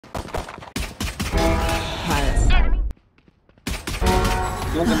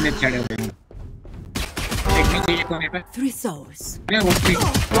दो बंदे चढ़े हुए हैं। देखने चाहिए कोने पे। 3 souls. अरे OP.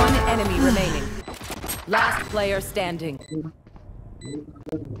 One enemy remaining. Last player standing.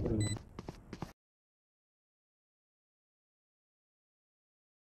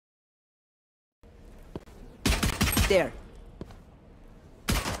 There.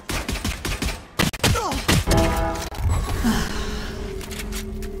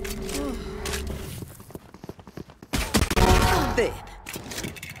 There.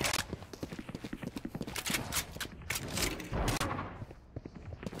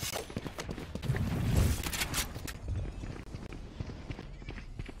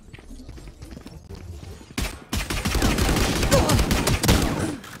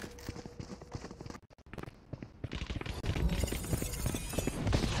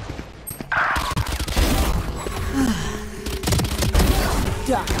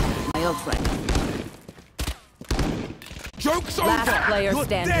 My ult ready. Joke's Last over! player You're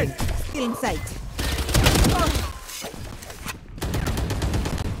standing. dead! Still in sight.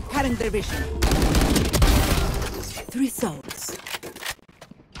 Cutting their vision. 3 souls.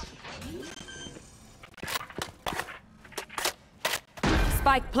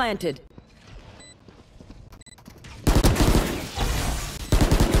 Spike planted.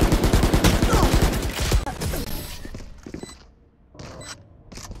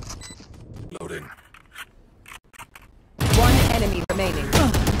 Loading. One enemy remaining.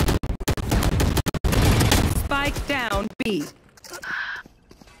 Spike down B.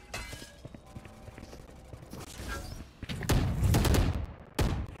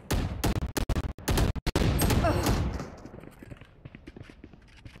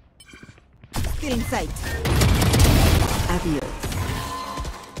 Still in sight. Adios.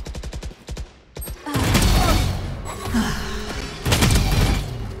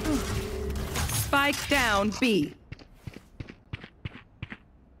 Spike down B.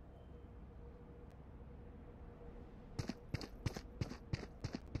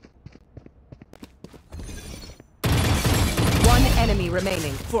 One enemy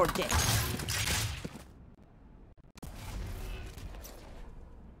remaining. 4 dead.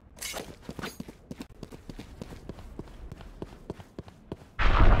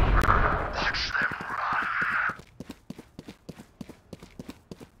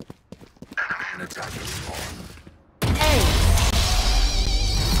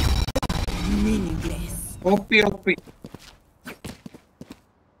 Meaningless. OP OP.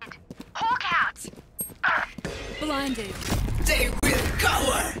 Hawk out! Blinded. They will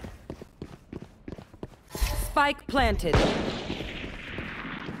cover. Spike planted.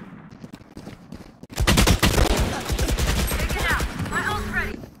 Taken out. My ult's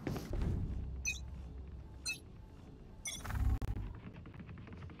ready.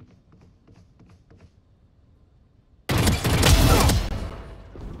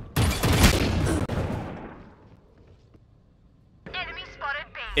 Enemy spotted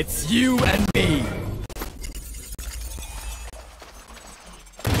B. It's you and me!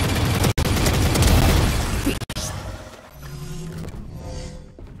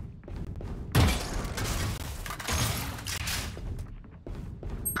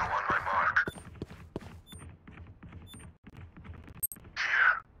 Go on my mark.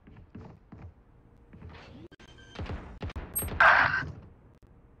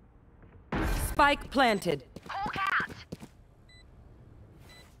 Spike planted. Hawk out!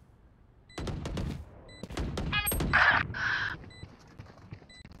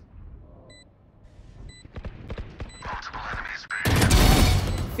 Multiple enemies B.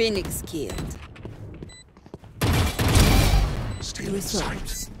 Phoenix killed. Still in sight.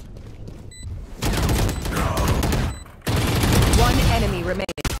 Results. One enemy remaining.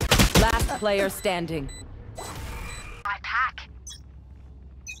 Last player standing. My pack.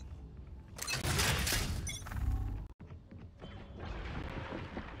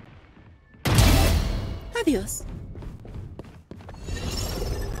 Adios.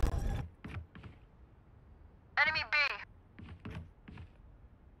 Enemy B.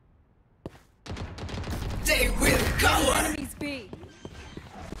 They will cover. Enemies B.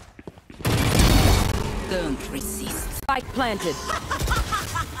 Don't resist. Spike planted.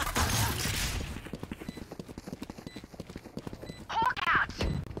 Hawk out!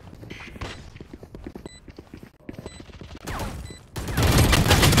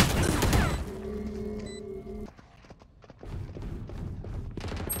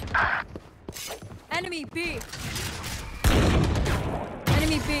 Enemy B.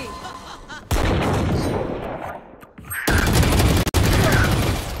 Enemy B.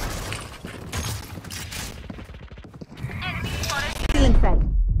 Enemy spotted. Still in sight.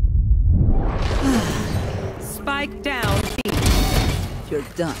 Spike down B. Your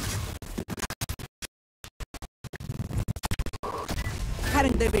Well done.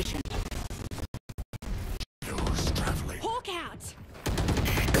 Cutting their vision. Who's traveling? Hawk out.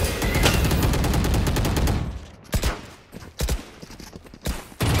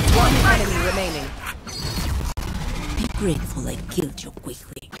 One enemy remaining. Be grateful I killed you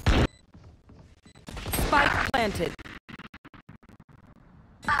quickly. Spike planted.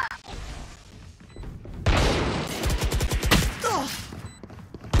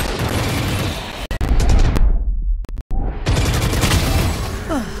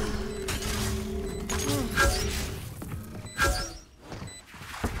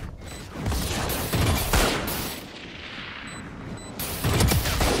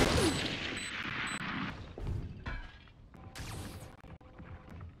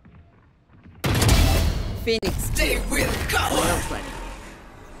 Phoenix, they will cover. Well ready.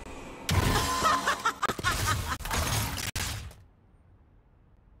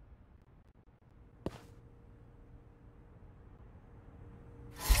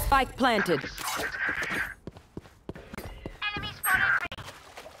 Spike planted. Enemy spotted B.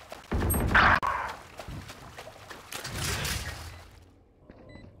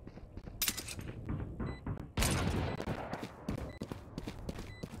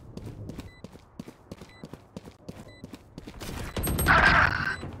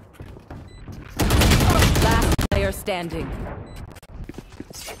 Last player standing.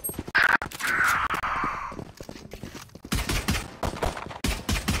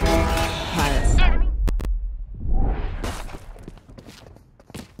 Pass. Enemy.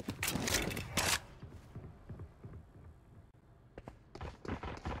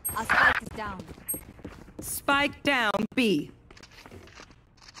 Our spike is down. Spike down B.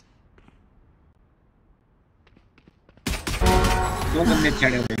 दो बंदे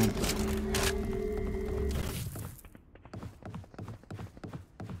चढ़े हुए हैं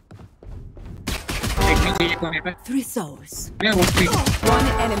देखने के लिए कौन है 3 souls. अरे वो भी One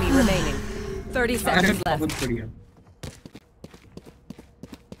enemy remaining. 30 अरे seconds left. बहुत बढ़िया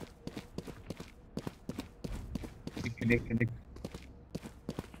देख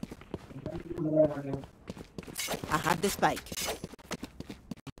I have the spike.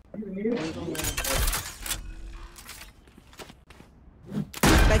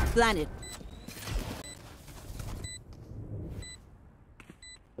 Spike planted.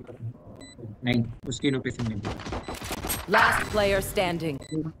 नहीं उसकी लोकेशन नहीं Last player standing.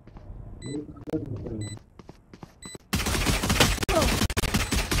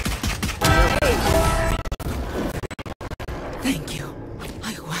 Thank you.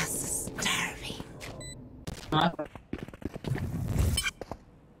 I was starving. हाँ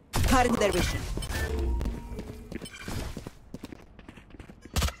Cutting their vision.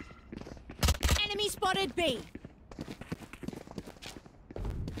 Enemy spotted B.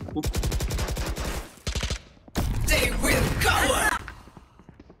 They will cover.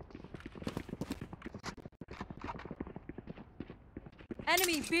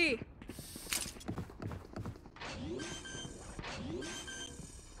 Enemy B.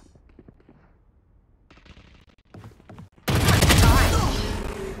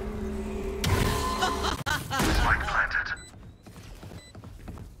 Spike planted.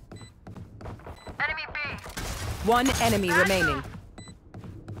 Enemy B. One enemy remaining.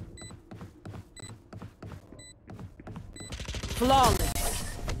 Flawless.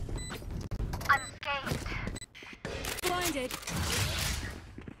 Unscathed. Blinded.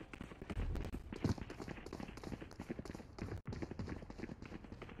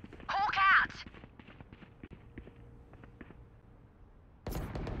 Hawk out.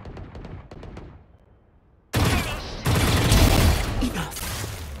 Finished. Enough.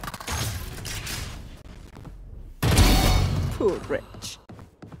 Poor wretch.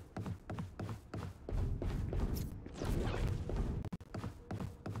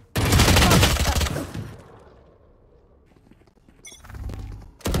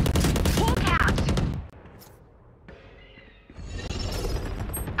 Hawk out.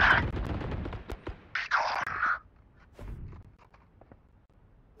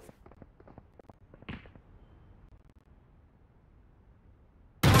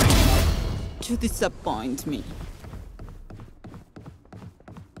 You disappoint me.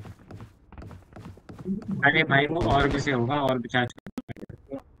 अरे भाई वो और भी से होगा और भी charge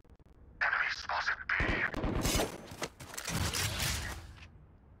Enemy spotted B.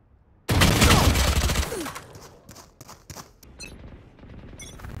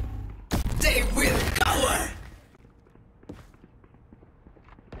 They will cover.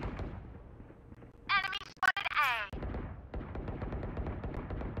 Enemy spotted A.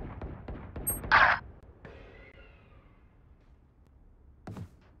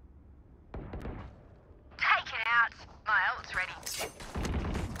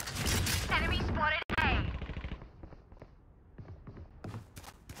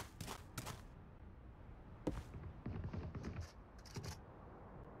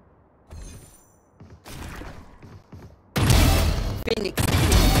 Phoenix.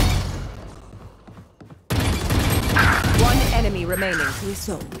 One enemy remaining.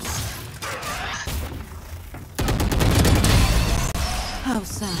 Results. How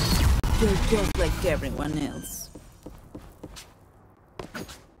sad. You're just like everyone else.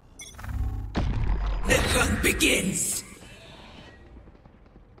 The hunt begins!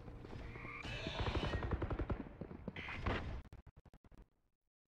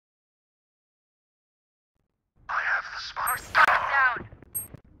 I have the spot. Down.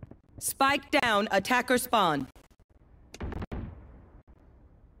 Spike down, attacker spawn.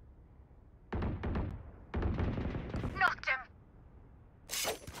 Knocked him.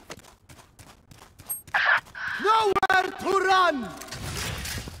 Nowhere to run!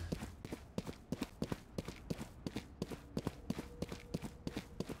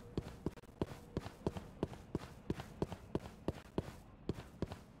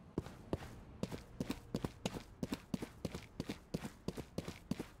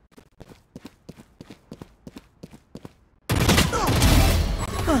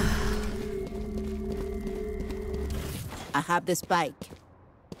 I have the spike.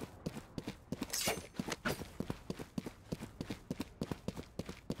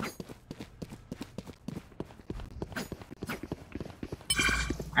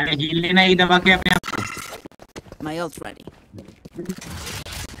 अरे heal लेना ही दबा के अपने आप My ult's ready.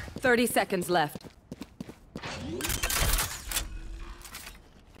 30 seconds left.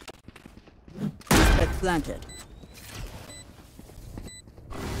 Spike planted.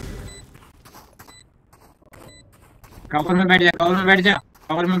 Cover में बैठ जा, cover में बैठ जा,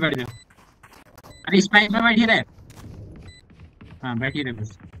 कवर में बैठ जा। अरे स्पाइक में बैठी रहे। हाँ बैठी रहे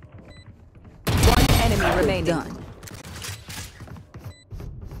बस। One enemy remaining. Done.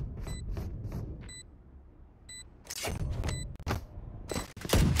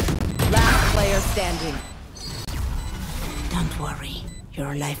 Last player standing. Don't worry.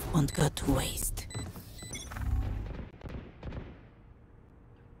 Your life won't go to waste.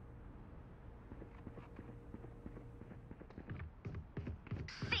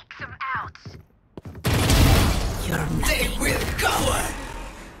 Seek them out. You're nothing. They will cover!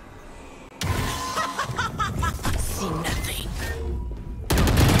 See nothing.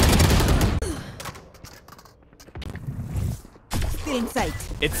 Still in sight.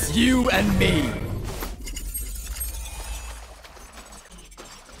 It's you and me.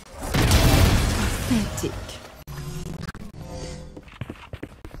 Pathetic.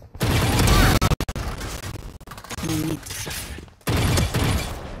 You need to suffer.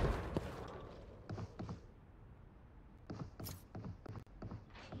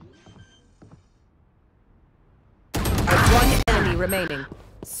 One enemy remaining.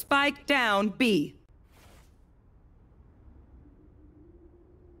 Spike down B.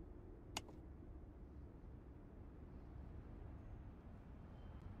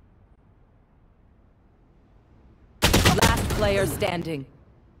 Last player standing.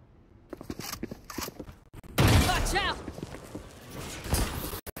 Watch out!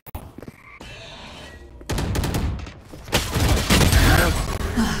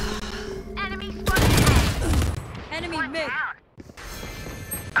 Enemy spotted A. Enemy One mid. down.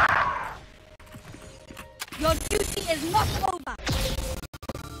 Your duty is not over.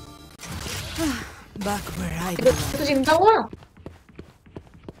 Back where I belong. Itu cinta wah.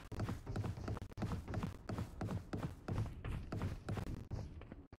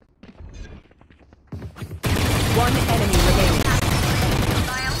 One enemy remaining.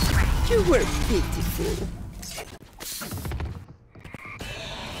 You were pitiful.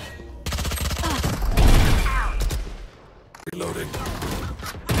 Reloading.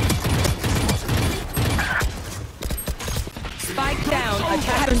 Spike down,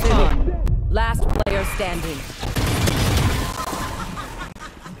 attacker spawn. Last player standing.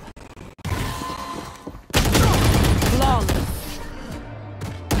 Flawless.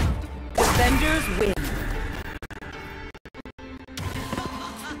 Defenders win.